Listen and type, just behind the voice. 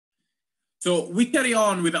So we carry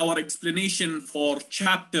on with our explanation for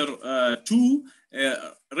chapter 2,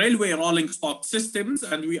 railway rolling stock systems,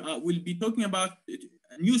 and we will be talking about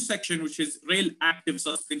a new section, which is rail active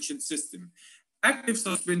suspension system. Active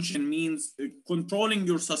suspension means controlling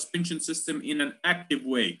your suspension system in an active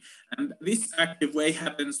way, and this active way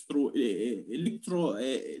happens through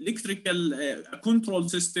electrical control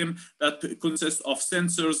system that consists of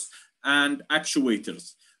sensors and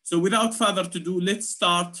actuators. So without further ado, let's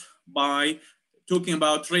start by talking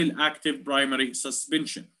about rail active primary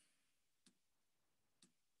suspension.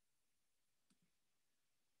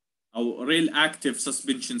 Our rail active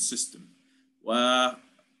suspension system.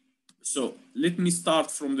 So let me start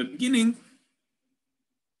from the beginning.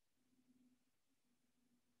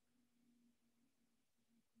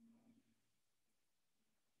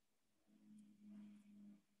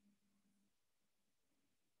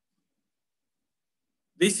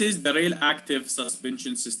 This is the rail active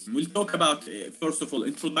suspension system. We'll talk about, first of all,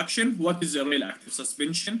 introduction. What is a rail active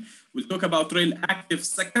suspension? We'll talk about rail active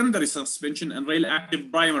secondary suspension and rail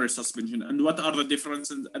active primary suspension, and what are the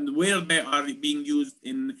differences and where they are being used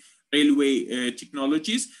in railway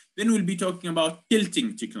technologies. Then we'll be talking about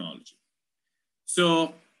tilting technology.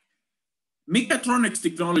 So mechatronics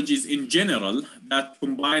technologies in general that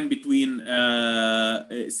combine between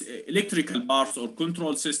electrical bars or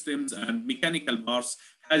control systems and mechanical bars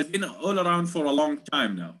has been all around for a long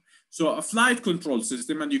time now. So a flight control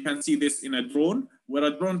system, and you can see this in a drone, where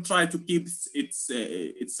a drone tries to keep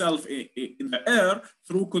itself in the air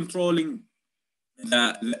through controlling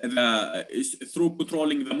the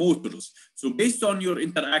motors. So based on your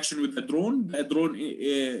interaction with the drone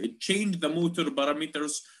changed the motor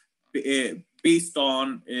parameters based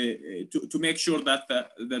on to make sure that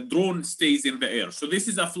the drone stays in the air. So this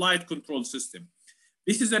is a flight control system.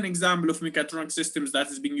 This is an example of mechatronic systems that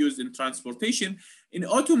is being used in transportation. In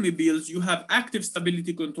automobiles, you have active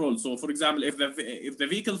stability control. So, for example, if the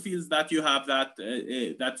vehicle feels that you have that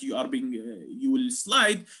you will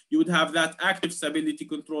slide, you would have that active stability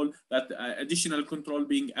control, that additional control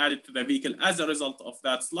being added to the vehicle as a result of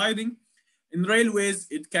that sliding. In railways,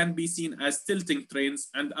 it can be seen as tilting trains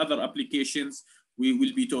and other applications. We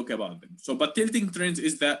will be talking about them. So, but tilting trains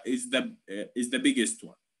is the biggest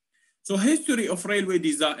one. So, history of railway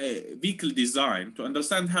vehicle design, to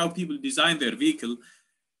understand how people design their vehicle,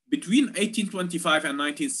 between 1825 and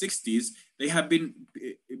 1960s, they have been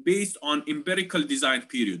based on empirical design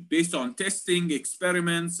period, based on testing,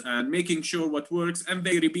 experiments, and making sure what works, and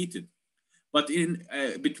they repeated. But in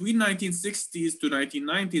between 1960s to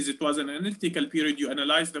 1990s, it was an analytical period. You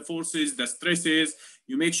analyze the forces, the stresses,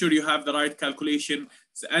 you make sure you have the right calculation,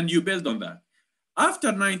 and you build on that.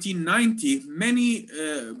 After 1990,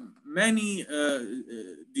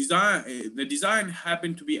 the design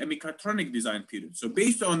happened to be a mechatronic design period. So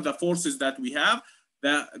based on the forces that we have,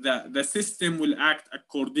 the system will act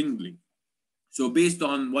accordingly. So based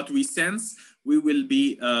on what we sense, we will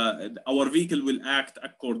be our vehicle will act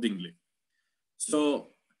accordingly. So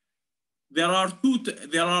there are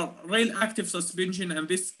rail active suspension, and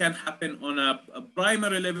this can happen on a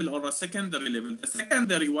primary level or a secondary level. The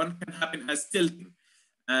secondary one can happen as tilting,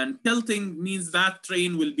 and tilting means that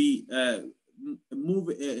train will be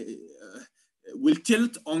will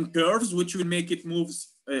tilt on curves, which will make it move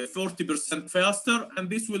 40% faster, and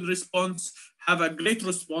this will have a great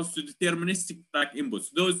response to deterministic track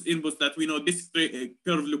inputs. Those inputs that we know this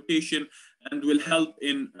curve location, and will help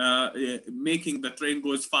in making the train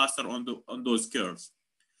goes faster on those curves.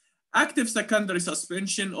 Active secondary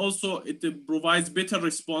suspension also, it provides better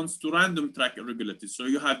response to random track irregularities. So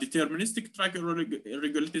you have deterministic track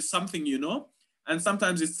irregularities, something you know, and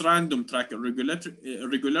sometimes it's random track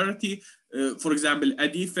irregularity. For example, a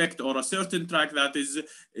defect or a certain track that is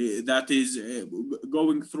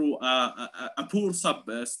going through a poor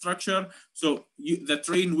substructure. So the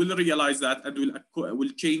train will realize that and will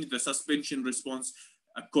change the suspension response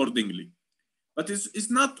accordingly. But it's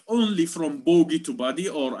not only from bogie to body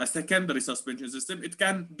or a secondary suspension system. It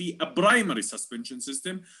can be a primary suspension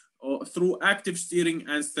system or through active steering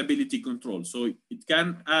and stability control. So it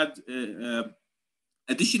can add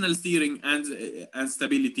additional steering and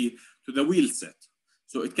stability to the wheel set.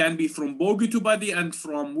 So it can be from bogie to body and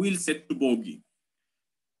from wheel set to bogie.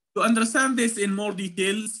 To understand this in more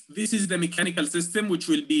details, this is the mechanical system, which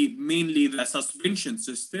will be mainly the suspension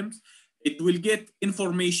systems. It will get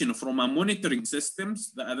information from a monitoring system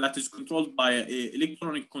that is controlled by an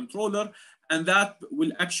electronic controller, and that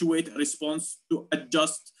will actuate a response to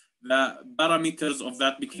adjust the parameters of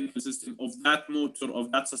that mechanical system, of that motor,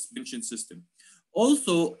 of that suspension system.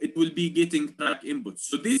 Also, it will be getting track inputs.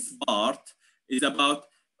 So this part is about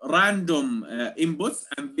random inputs,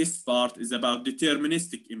 and this part is about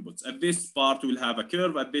deterministic inputs. At this part we'll have a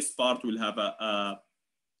curve, at this part we'll have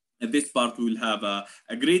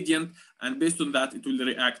a gradient, and based on that it will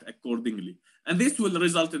react accordingly. And this will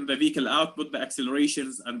result in the vehicle output, the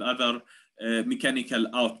accelerations, and other mechanical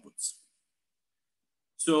outputs.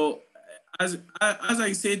 So as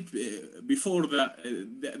I said before,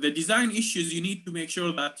 the design issues, you need to make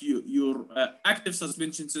sure that your active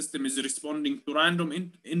suspension system is responding to random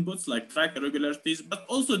inputs like track irregularities, but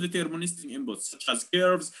also deterministic inputs such as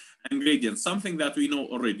curves and gradients, something that we know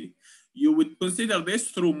already. You would consider this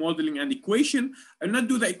through modeling and equation. I'll not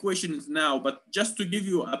do the equations now, but just to give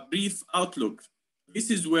you a brief outlook, this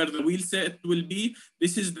is where the wheel set will be.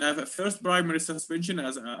 This is the first primary suspension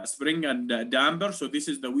as a spring and a damper. So this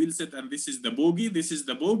is the wheel set and this is the bogie. This is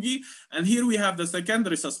the bogie. And here we have the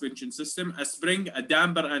secondary suspension system, a spring, a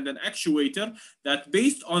damper, and an actuator that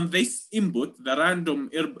based on this input, the random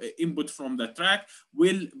input from the track,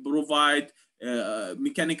 will provide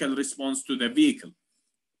mechanical response to the vehicle.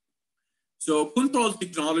 So control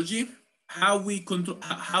technology, how we control,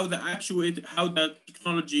 how the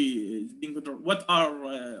technology is being controlled. What are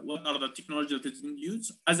the technologies that is being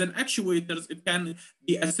used? As an actuator, it can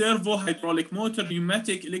be a servo, hydraulic motor,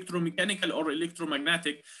 pneumatic, electromechanical, or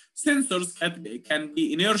electromagnetic. Sensors that can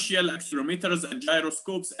be inertial, accelerometers, and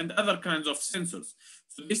gyroscopes, and other kinds of sensors.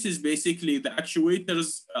 So this is basically the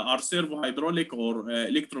actuators are servo, hydraulic, or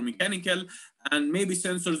electromechanical, and maybe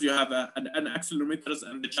sensors, you have an accelerometers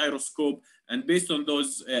and the gyroscope, and based on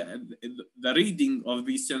those, the reading of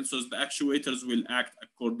these sensors, the actuators will act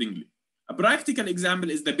accordingly. A practical example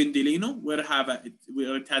is the Pendolino, where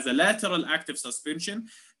it has a lateral active suspension,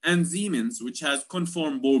 and Siemens, which has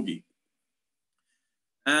conform bogie.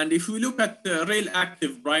 And if we look at the rail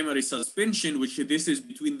active primary suspension, which this is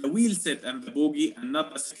between the wheel set and the bogie and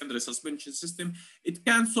not the secondary suspension system, it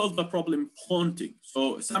can solve the problem of haunting.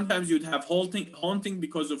 So sometimes you'd have haunting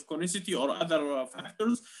because of conicity or other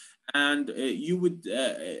factors, and you would,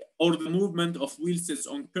 or the movement of wheel sets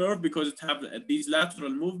on curve because it have these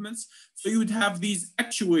lateral movements. So you would have these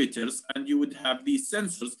actuators and you would have these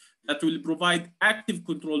sensors that will provide active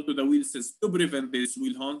control to the wheel sets to prevent this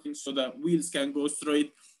wheel haunting, so that wheels can go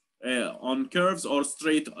straight on curves, or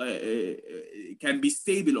straight can be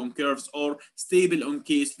stable on curves, or stable in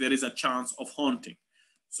case there is a chance of haunting.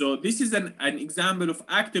 So this is an example of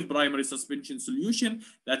active primary suspension solution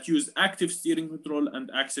that use active steering control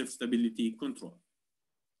and active stability control.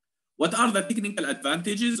 What are the technical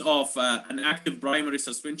advantages of an active primary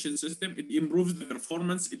suspension system? It improves the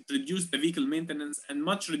performance, it reduces the vehicle maintenance, and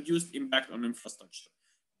much reduced impact on infrastructure.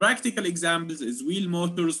 Practical examples is wheel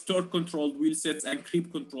motors, torque controlled wheel sets, and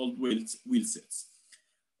creep controlled wheel sets.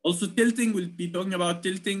 Also tilting, we'll be talking about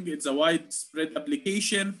tilting. It's a widespread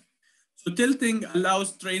application. So tilting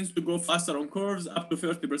allows trains to go faster on curves up to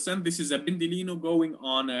 30%. This is a Pendolino going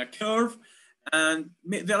on a curve. And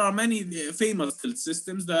there are many famous tilt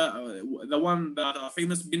systems. The one that are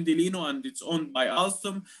famous, Pendolino, and it's owned by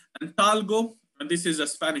Alstom, and Talgo, and this is a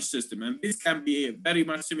Spanish system. And this can be very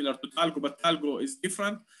much similar to Talgo, but Talgo is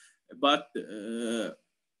different. But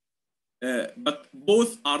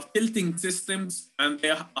both are tilting systems, and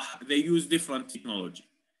they use different technology.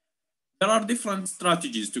 There are different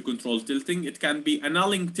strategies to control tilting. It can be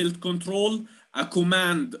annulling tilt control, a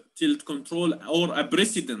command tilt control, or a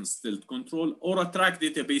precedence tilt control, or a track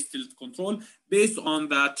database tilt control. Based on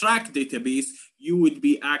the track database, you would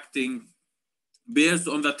be acting, based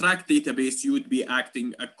on the track database, you would be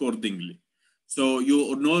acting accordingly. So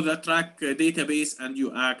you know the track database and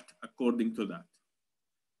you act according to that.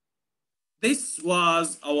 This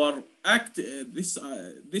was our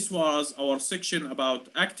this was our section about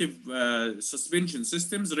active suspension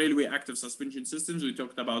systems, railway active suspension systems. We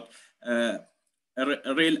talked about a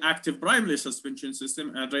rail active primary suspension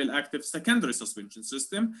system and rail active secondary suspension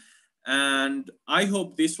system. And I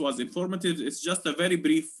hope this was informative. It's just a very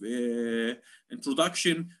brief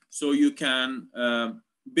introduction, so you can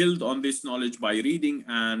build on this knowledge by reading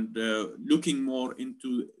and looking more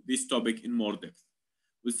into this topic in more depth.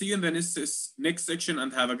 We'll see you in the next section,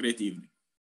 and have a great evening.